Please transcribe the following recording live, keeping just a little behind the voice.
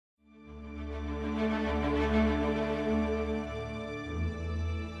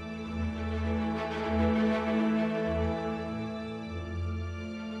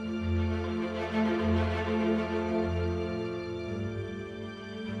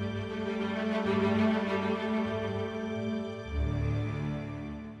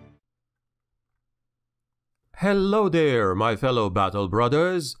Hello there, my fellow battle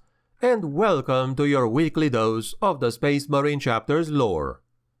brothers, and welcome to your weekly dose of the Space Marine Chapter's lore.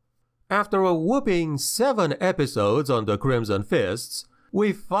 After a whopping 7 episodes on the Crimson Fists,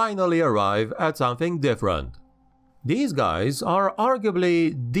 we finally arrive at something different. These guys are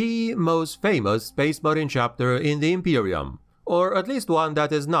arguably the most famous Space Marine chapter in the Imperium, or at least one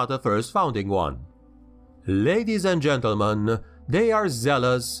that is not a first founding one. Ladies and gentlemen, they are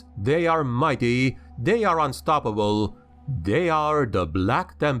zealous, they are mighty, they are unstoppable, they are the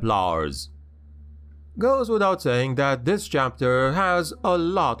Black Templars. Goes without saying that this chapter has a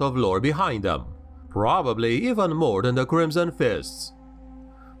lot of lore behind them, probably even more than the Crimson Fists.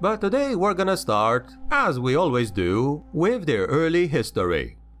 But today we're gonna start, as we always do, with their early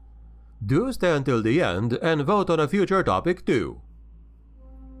history. Do stay until the end and vote on a future topic too.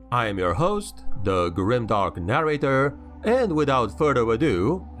 I am your host, the Grimdark Narrator, and without further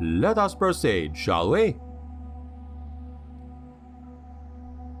ado, let us proceed, shall we?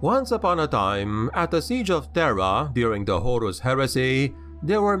 Once upon a time, at the Siege of Terra during the Horus Heresy,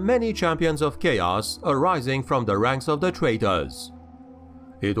 there were many champions of chaos arising from the ranks of the traitors.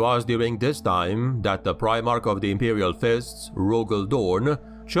 It was during this time that the Primarch of the Imperial Fists, Rogel Dorn,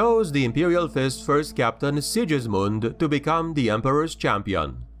 chose the Imperial Fist's first captain Sigismund to become the Emperor's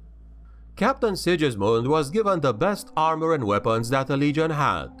champion. Captain Sigismund was given the best armor and weapons that the Legion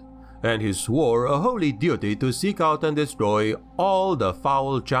had, and he swore a holy duty to seek out and destroy all the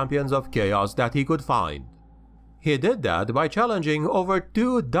foul champions of chaos that he could find. He did that by challenging over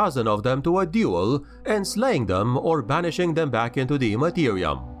 24 of them to a duel and slaying them or banishing them back into the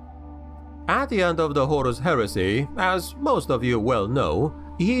Immaterium. At the end of the Horus Heresy, as most of you well know,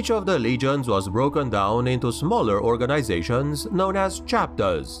 each of the legions was broken down into smaller organizations known as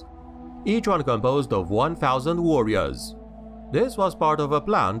chapters, each one composed of 1,000 warriors. This was part of a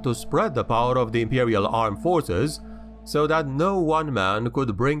plan to spread the power of the Imperial Armed Forces so that no one man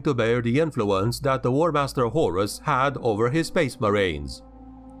could bring to bear the influence that the War Master Horus had over his Space Marines.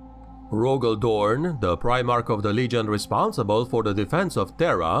 Rogel Dorn, the Primarch of the Legion responsible for the defense of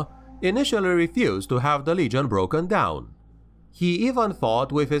Terra, initially refused to have the Legion broken down. He even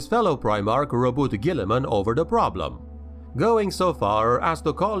fought with his fellow Primarch Robut Guilliman over the problem, going so far as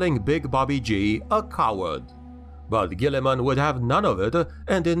to calling Big Bobby G a coward. But Guilliman would have none of it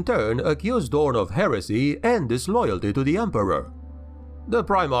and in turn accused Dorn of heresy and disloyalty to the Emperor. The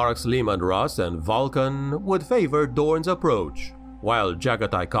Primarchs Leman Russ and Vulcan would favor Dorn's approach, while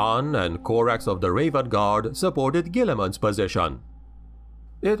Jagatai Khan and Korax of the Raven Guard supported Guilliman's position.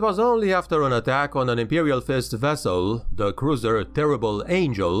 It was only after an attack on an Imperial Fist vessel, the cruiser Terrible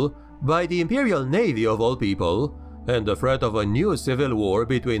Angel, by the Imperial Navy of all people, and the threat of a new civil war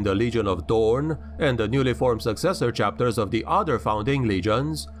between the Legion of Dorn and the newly formed successor chapters of the other founding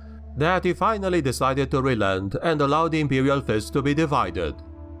legions, that he finally decided to relent and allow the Imperial Fists to be divided.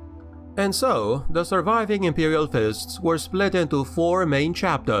 And so, the surviving Imperial Fists were split into 4 main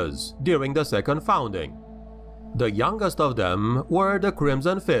chapters during the second founding. The youngest of them were the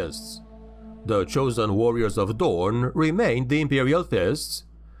Crimson Fists. The chosen warriors of Dorn remained the Imperial Fists,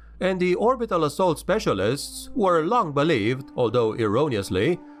 and the Orbital Assault Specialists were long believed, although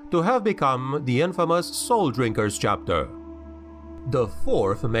erroneously, to have become the infamous Soul Drinkers chapter. The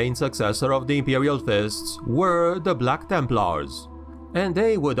 4th main successor of the Imperial Fists were the Black Templars, and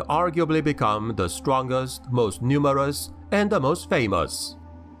they would arguably become the strongest, most numerous, and the most famous.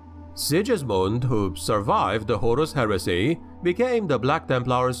 Sigismund, who survived the Horus Heresy, became the Black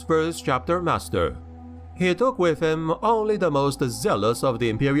Templars' first chapter master. He took with him only the most zealous of the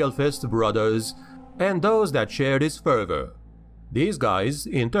Imperial Fist brothers and those that shared his fervor. These guys,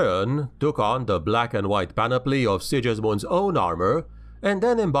 in turn, took on the black and white panoply of Sigismund's own armor and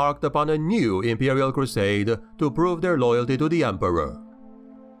then embarked upon a new Imperial crusade to prove their loyalty to the Emperor.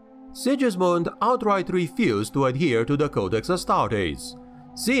 Sigismund outright refused to adhere to the Codex Astartes,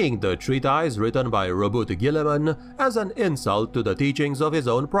 seeing the treatise written by Robut Guilliman as an insult to the teachings of his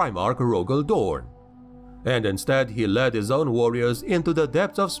own Primarch Rogel Dorn. And instead he led his own warriors into the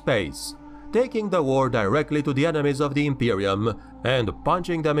depths of space, taking the war directly to the enemies of the Imperium and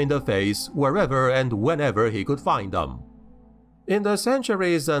punching them in the face wherever and whenever he could find them. In the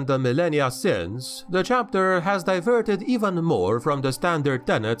centuries and the millennia since, the chapter has diverted even more from the standard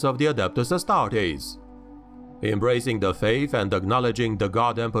tenets of the Adeptus Astartes. Embracing the faith and acknowledging the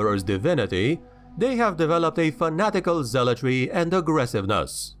God Emperor's divinity, they have developed a fanatical zealotry and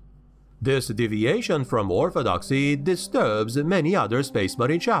aggressiveness. This deviation from orthodoxy disturbs many other Space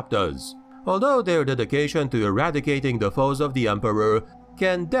Marine chapters, although their dedication to eradicating the foes of the Emperor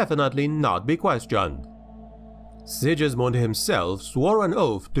can definitely not be questioned. Sigismund himself swore an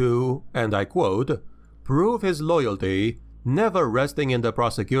oath to, and I quote, prove his loyalty, never resting in the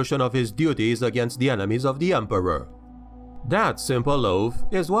prosecution of his duties against the enemies of the Emperor. That simple oath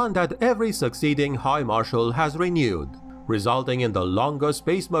is one that every succeeding High Marshal has renewed, resulting in the longest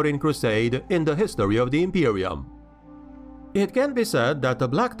Space Marine crusade in the history of the Imperium. It can be said that the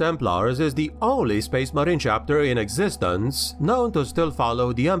Black Templars is the only Space Marine chapter in existence known to still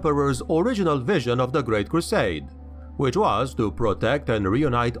follow the Emperor's original vision of the Great Crusade, which was to protect and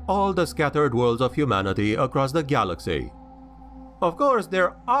reunite all the scattered worlds of humanity across the galaxy. Of course,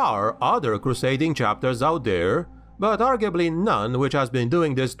 there are other crusading chapters out there, but arguably none which has been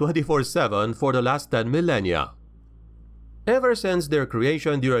doing this 24/7 for the last 10 millennia. Ever since their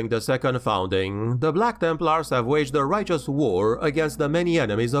creation during the Second Founding, the Black Templars have waged a righteous war against the many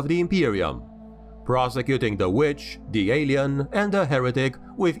enemies of the Imperium, prosecuting the witch, the alien, and the heretic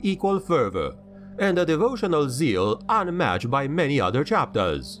with equal fervor, and a devotional zeal unmatched by many other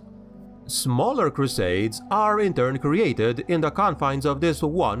chapters. Smaller crusades are in turn created in the confines of this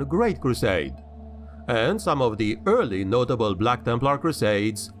one great crusade, and some of the early notable Black Templar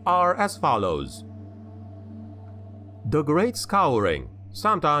crusades are as follows. The Great Scouring,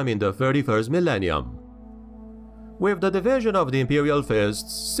 sometime in the 31st millennium. With the division of the Imperial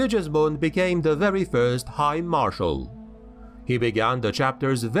Fists, Sigismund became the very first High Marshal. He began the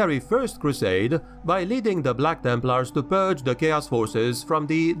chapter's very first crusade by leading the Black Templars to purge the Chaos forces from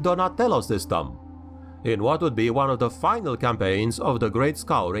the Donatello system, in what would be one of the final campaigns of the Great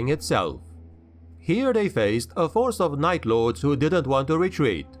Scouring itself. Here they faced a force of Night Lords who didn't want to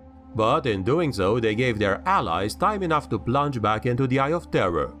retreat, but in doing so they gave their allies time enough to plunge back into the Eye of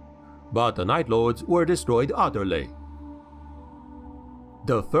Terror. But the Night Lords were destroyed utterly.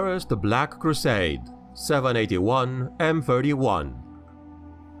 The First Black Crusade, 781 M31.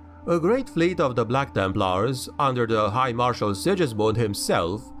 A great fleet of the Black Templars, under the High Marshal Sigismund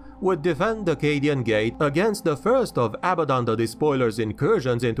himself, would defend the Cadian Gate against the first of Abaddon the Despoiler's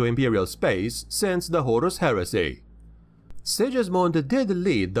incursions into Imperial space since the Horus Heresy. Sigismund did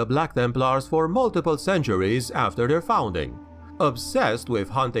lead the Black Templars for multiple centuries after their founding, obsessed with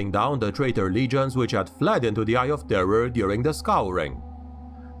hunting down the traitor legions which had fled into the Eye of Terror during the Scouring.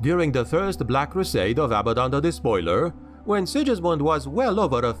 During the First Black Crusade of Abaddon the Despoiler, when Sigismund was well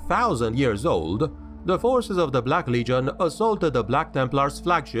over 1,000 years old, the forces of the Black Legion assaulted the Black Templars'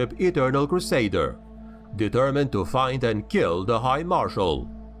 flagship Eternal Crusader, determined to find and kill the High Marshal.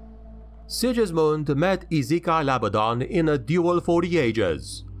 Sigismund met Ezekiel Abaddon in a duel for the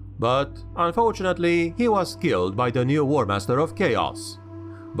ages, but unfortunately he was killed by the new War Master of Chaos,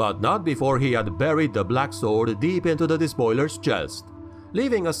 but not before he had buried the Black Sword deep into the Despoiler's chest,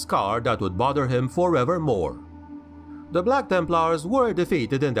 leaving a scar that would bother him forevermore. The Black Templars were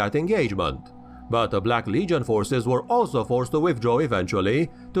defeated in that engagement, but the Black Legion forces were also forced to withdraw eventually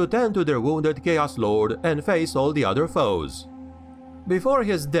to tend to their wounded Chaos Lord and face all the other foes. Before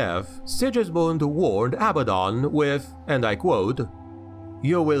his death, Sigismund warned Abaddon with, and I quote,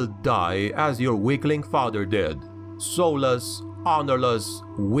 "You will die as your weakling father did, soulless, honorless,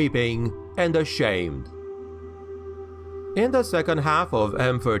 weeping, and ashamed." In the second half of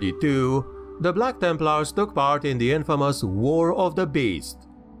M32, the Black Templars took part in the infamous War of the Beast,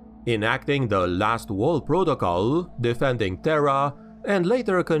 enacting the Last Wall Protocol, defending Terra, and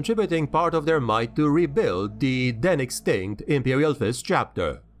later contributing part of their might to rebuild the then-extinct Imperial Fist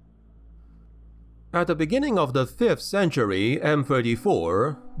chapter. At the beginning of the 5th century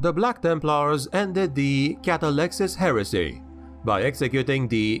M34, the Black Templars ended the Catalexis heresy by executing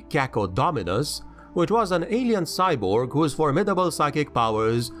the Cacodominus, which was an alien cyborg whose formidable psychic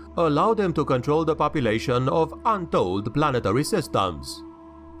powers allowed him to control the population of untold planetary systems.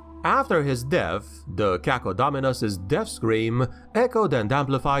 After his death, the Cacodominus's death scream echoed and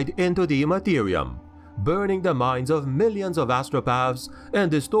amplified into the Immaterium, burning the minds of millions of astropaths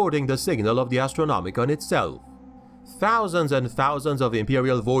and distorting the signal of the Astronomicon itself. Thousands and thousands of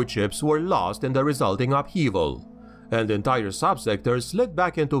Imperial void ships were lost in the resulting upheaval, and entire subsectors slid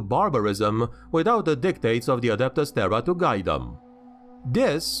back into barbarism without the dictates of the Adeptus Terra to guide them.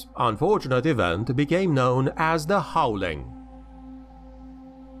 This unfortunate event became known as the Howling.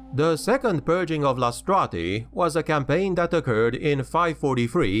 The Second Purging of Lastrati was a campaign that occurred in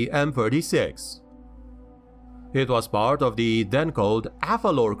 543 M36. It was part of the then-called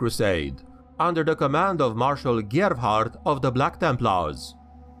Athalor Crusade, under the command of Marshal Gerhard of the Black Templars.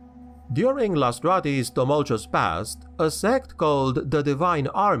 During Lastrati's tumultuous past, a sect called the Divine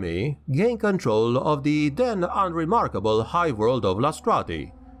Army gained control of the then unremarkable High World of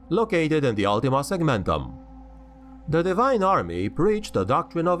Lastrati, located in the Ultima Segmentum. The Divine Army preached a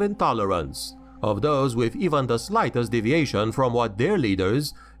doctrine of intolerance, of those with even the slightest deviation from what their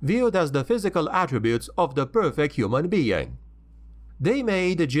leaders viewed as the physical attributes of the perfect human being. They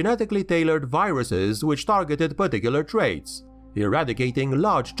made genetically tailored viruses which targeted particular traits, eradicating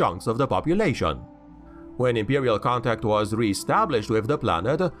large chunks of the population. When imperial contact was re-established with the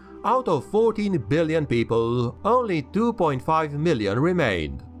planet, out of 14 billion people, only 2.5 million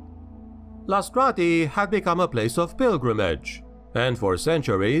remained. Lastrati had become a place of pilgrimage, and for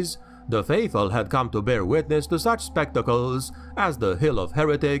centuries, the faithful had come to bear witness to such spectacles as the Hill of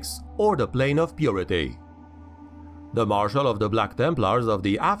Heretics or the Plain of Purity. The Marshal of the Black Templars of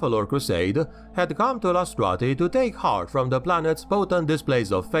the Athalor Crusade had come to Lastrati to take heart from the planet's potent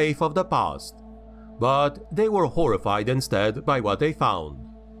displays of faith of the past, but they were horrified instead by what they found.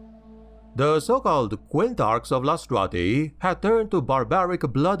 The so-called Quintarchs of Lastrati had turned to barbaric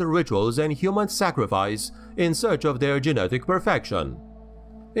blood rituals and human sacrifice in search of their genetic perfection.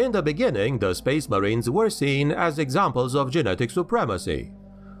 In the beginning, the Space Marines were seen as examples of genetic supremacy,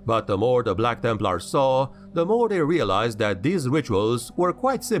 but the more the Black Templars saw, the more they realized that these rituals were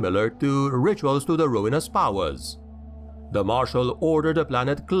quite similar to rituals to the Ruinous Powers. The Marshal ordered the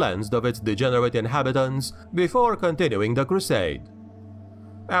planet cleansed of its degenerate inhabitants before continuing the crusade.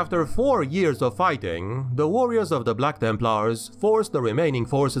 After 4 years of fighting, the warriors of the Black Templars forced the remaining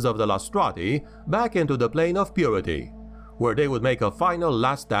forces of the Lastrati back into the Plain of Purity, where they would make a final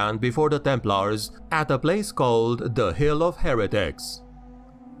last stand before the Templars at a place called the Hill of Heretics.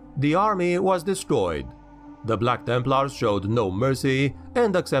 The army was destroyed. The Black Templars showed no mercy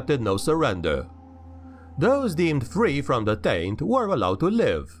and accepted no surrender. Those deemed free from the taint were allowed to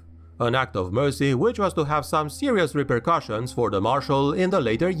live, an act of mercy which was to have some serious repercussions for the Marshal in the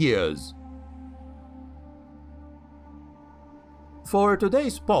later years. For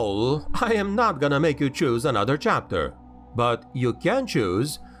today's poll, I am not gonna make you choose another chapter, but you can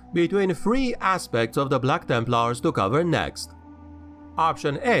choose between 3 aspects of the Black Templars to cover next.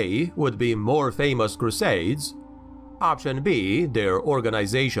 Option A would be more famous crusades, Option B, their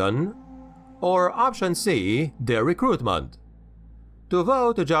organization, or Option C, their recruitment. To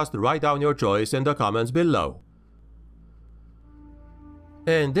vote, just write down your choice in the comments below.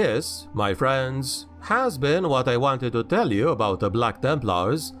 And this, my friends, has been what I wanted to tell you about the Black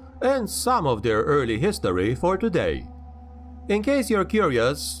Templars and some of their early history for today. In case you're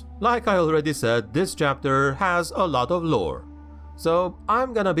curious, like I already said, this chapter has a lot of lore, so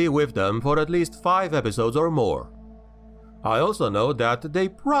I'm gonna be with them for at least 5 episodes or more. I also know that they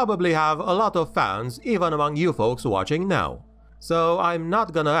probably have a lot of fans even among you folks watching now, so I'm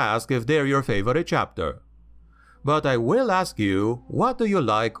not gonna ask if they're your favorite chapter. But I will ask you, what do you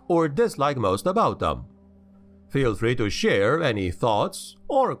like or dislike most about them? Feel free to share any thoughts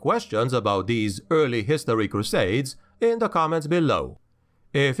or questions about these early history crusades in the comments below.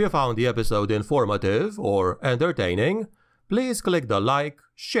 If you found the episode informative or entertaining, please click the like,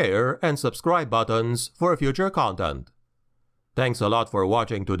 share, and subscribe buttons for future content. Thanks a lot for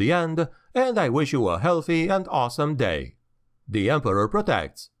watching to the end, and I wish you a healthy and awesome day. The Emperor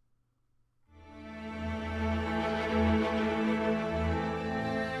protects.